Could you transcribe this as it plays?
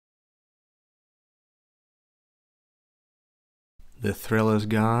The thrill is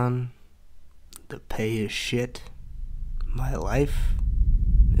gone. The pay is shit. My life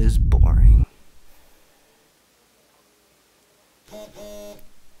is boring.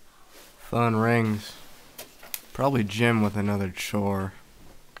 Phone rings. Probably Jim with another chore.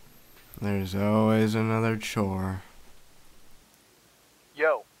 There's always another chore.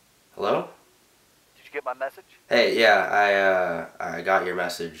 Yo. Hello? Did you get my message? Hey, yeah, I got your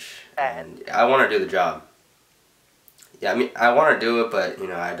message. And? I want to do the job. Yeah, I mean, I want to do it, but, you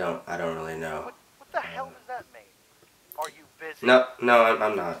know, I don't really know. What the hell does that mean? Are you busy? No,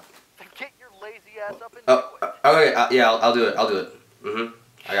 I'm not. Then get your lazy ass up and Oh, do it. okay, yeah, I'll do it. Mm-hmm.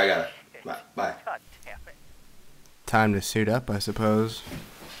 I got it. Bye. God damn it. Time to suit up, I suppose.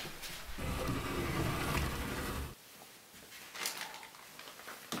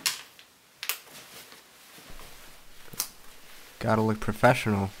 Gotta look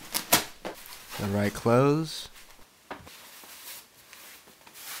professional. The right clothes.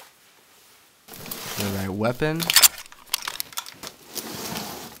 The right weapon.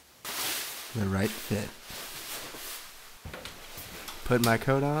 The right fit. Put my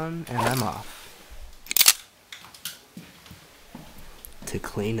coat on and I'm off. To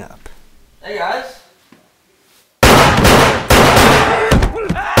clean up. Hey, guys.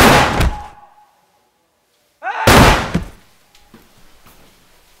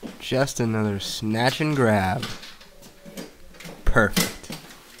 Just another snatch and grab. Perfect.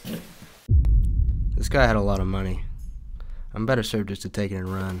 This guy had a lot of money. I'm better served just to take it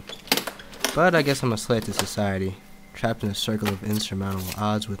and run. But I guess I'm a slave to society, trapped in a circle of insurmountable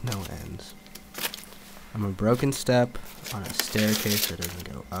odds with no ends. I'm a broken step on a staircase that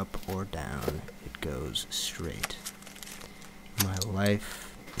doesn't go up or down. It goes straight. My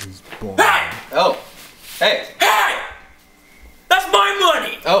life is boring. Oh, hey. That's my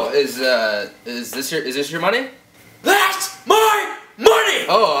money! Oh, is this your money? That's my money!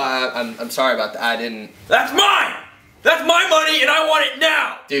 Oh, I'm sorry about that. I didn't. That's mine! That's my money and I want it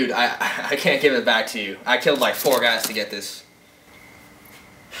now! Dude, I can't give it back to you. I killed like 4 guys to get this.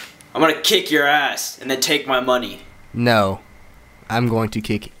 I'm gonna kick your ass and then take my money. No, I'm going to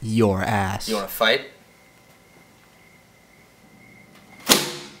kick your ass. You wanna fight?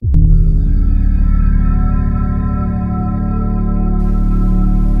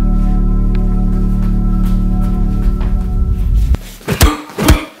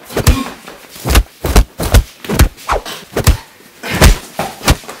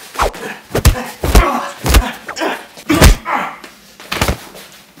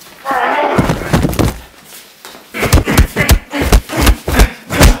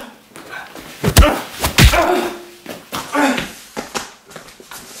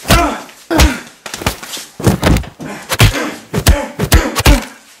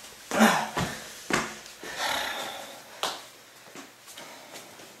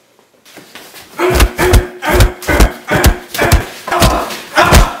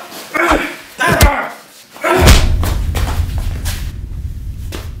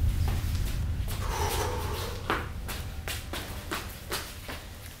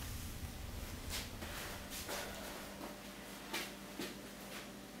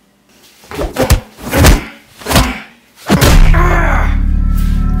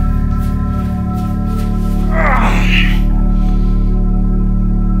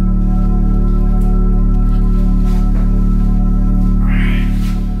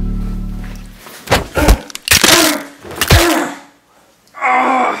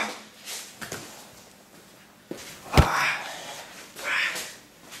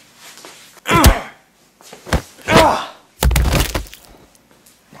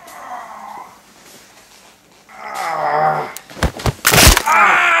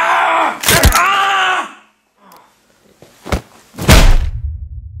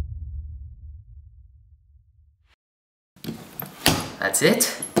 That's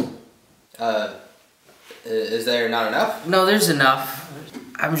it? Is there not enough? No, there's enough.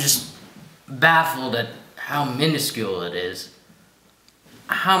 I'm just baffled at how minuscule it is.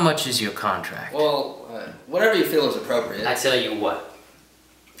 How much is your contract? Well, whatever you feel is appropriate. I tell you what.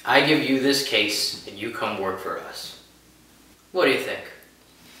 I give you this case and you come work for us. What do you think?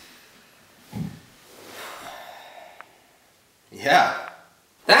 Yeah.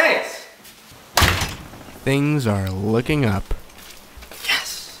 Thanks! Things are looking up.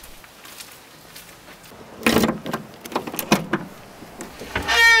 Yes!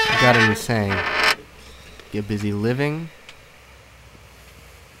 I got a new saying. Get busy living.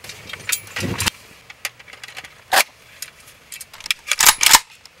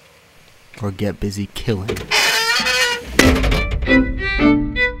 Or get busy killing.